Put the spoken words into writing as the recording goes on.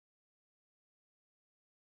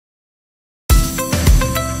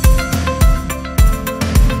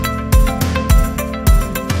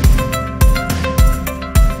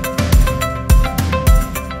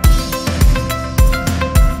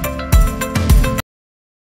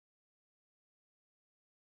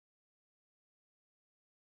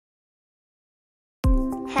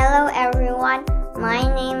Hello everyone, my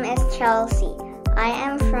name is Chelsea. I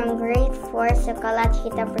am from grade 4 Sekolah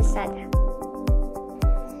Cita Persada.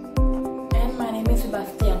 And my name is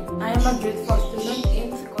Sebastian. I am a grade 4 student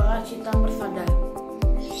in Sekolah Cita Persada.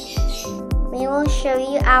 We will show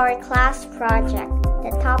you our class project.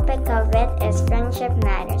 The topic of it is Friendship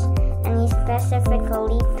Matters, and we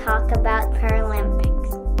specifically talk about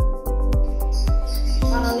Paralympics.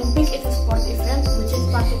 Paralympics is a sport event which is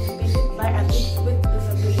participated by athletes with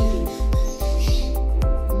disabilities.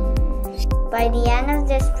 By the end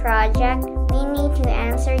of this project, we need to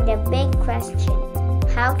answer the big question: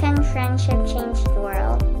 how can friendship change the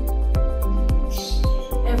world?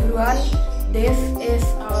 Everyone, this is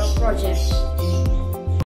our project.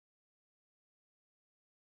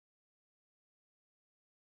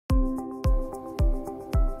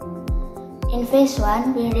 In phase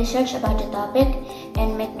 1, we research about the topic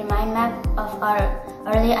and make the mind map of our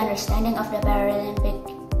early understanding of the Paralympic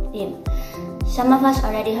theme. Some of us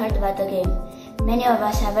already heard about the game. Many of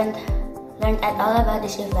us haven't learned at all about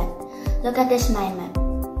this event. Look at this mind map.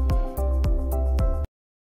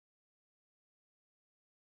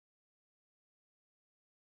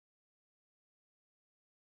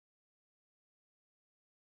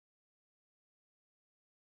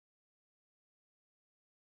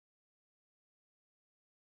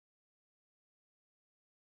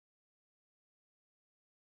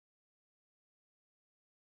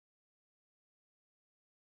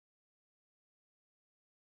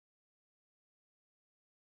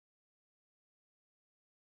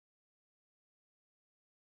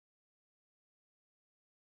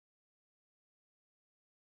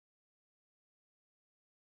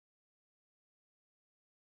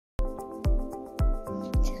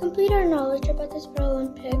 To complete our knowledge about this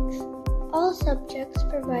Paralympics, all subjects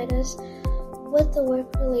provide us with the work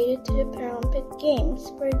related to the Paralympic Games.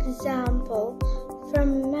 For example,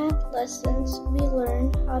 from math lessons, we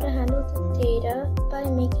learn how to handle the data by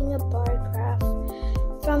making a bar graph.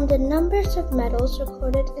 From the numbers of medals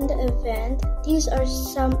recorded in the event, these are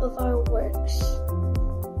some of our works.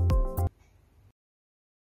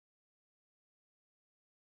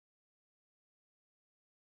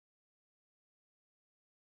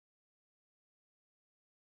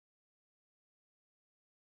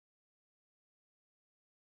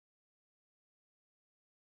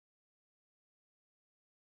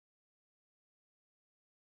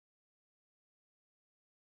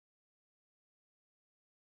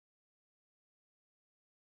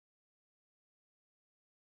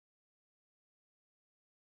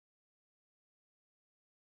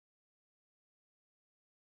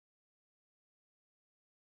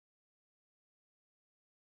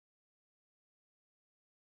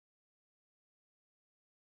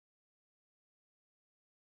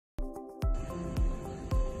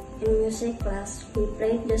 In music class, we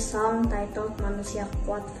played the song titled Manusia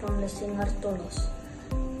Kuat from the singer Tulus.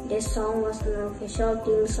 This song was an official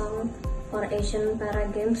theme song for Asian Para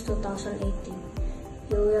Games 2018.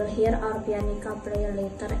 You will hear our pianica play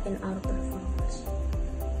later in our performance.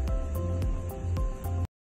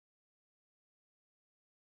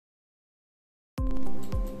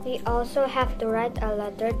 We also have to write a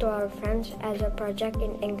letter to our friends as a project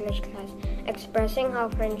in English class, expressing how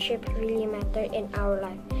friendship really matters in our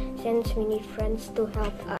life, since we need friends to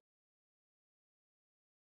help us.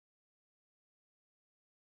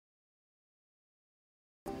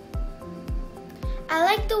 I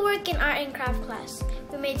like to work in art and craft class.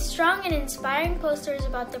 We made strong and inspiring posters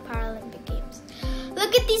about the Paralympic Games.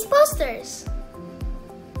 Look at these posters!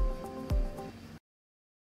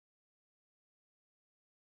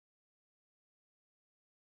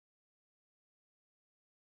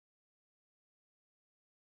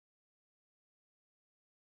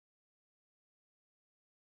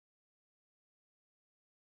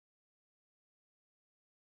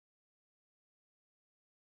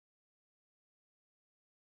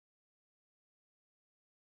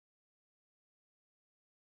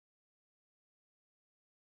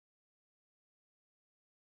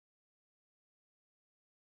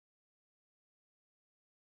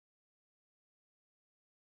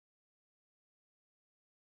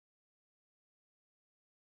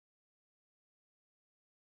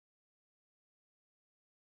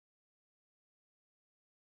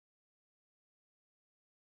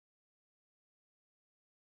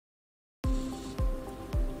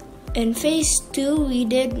 In phase 2, we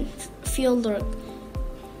did field work,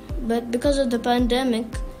 but because of the pandemic,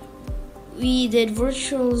 we did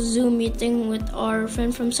virtual Zoom meeting with our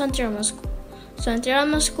friend from Santiago School.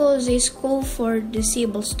 Santiago School is a school for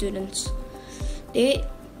disabled students. They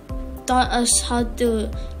taught us how to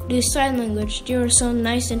do sign language. They were so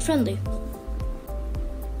nice and friendly.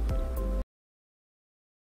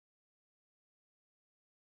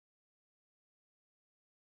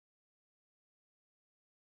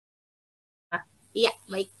 Iya,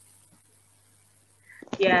 baik.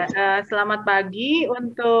 Ya, selamat pagi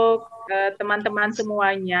untuk teman-teman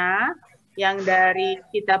semuanya yang dari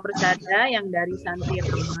Kita Persada, yang dari Santi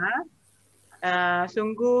Rama.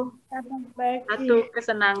 Sungguh satu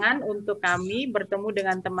kesenangan untuk kami bertemu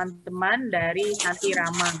dengan teman-teman dari Santi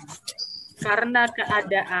Rama. Karena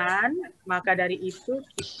keadaan, maka dari itu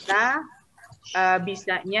kita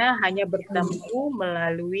bisanya hanya bertemu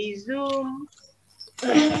melalui Zoom.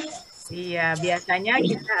 Iya, biasanya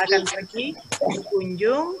kita akan pergi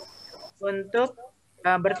berkunjung untuk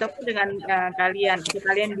bertemu dengan kalian. Jadi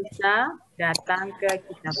kalian bisa datang ke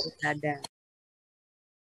Kita Persada.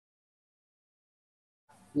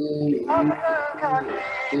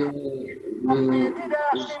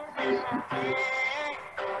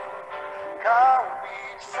 Kau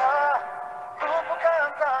bisa lupakan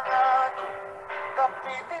tanganku,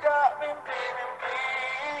 tapi tidak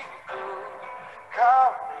mimpi-mimpiku.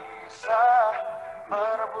 Kau bisa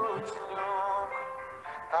merebut senyumku,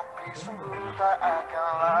 tapi sungguh tak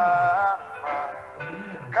akan lama.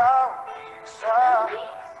 Kau bisa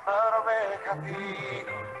merobek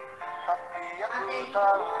hatiku, tapi aku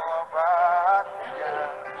tahu obatnya.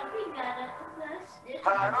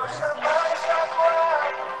 Harus sampai kuat,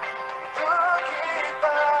 itu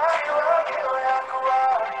kita jiwa-jiwa yang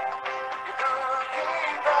kuat. Itu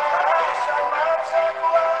kita sama-sama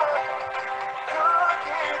kuat. Itu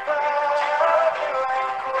kita jiwa-jiwa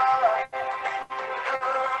yang kuat.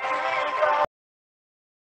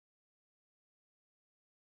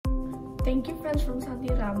 Thank you, friends from Santi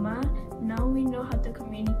Rama. Now we know how to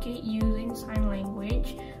communicate using sign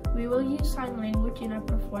language. We will use sign language in our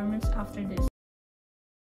performance after this.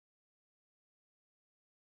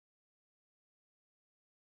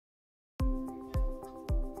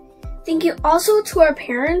 Thank you also to our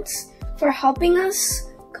parents for helping us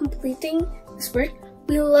completing this work.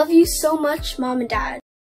 We love you so much, Mom and Dad.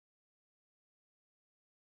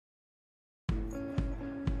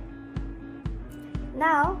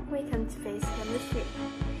 Now we come to phase number 3.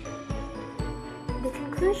 The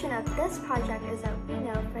conclusion of this project is that we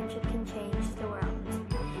know friendship can change the world.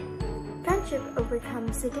 Friendship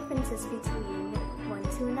overcomes the differences between one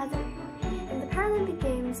to another. In the Paralympic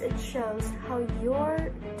Games, it shows how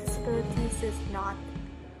your disabilities does not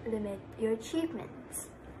limit your achievements.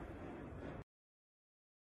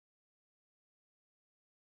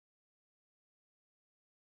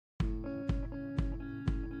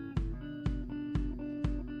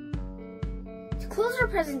 To close our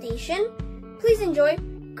presentation, please enjoy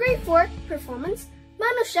Grade 4 performance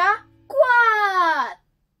Manusya Kuat!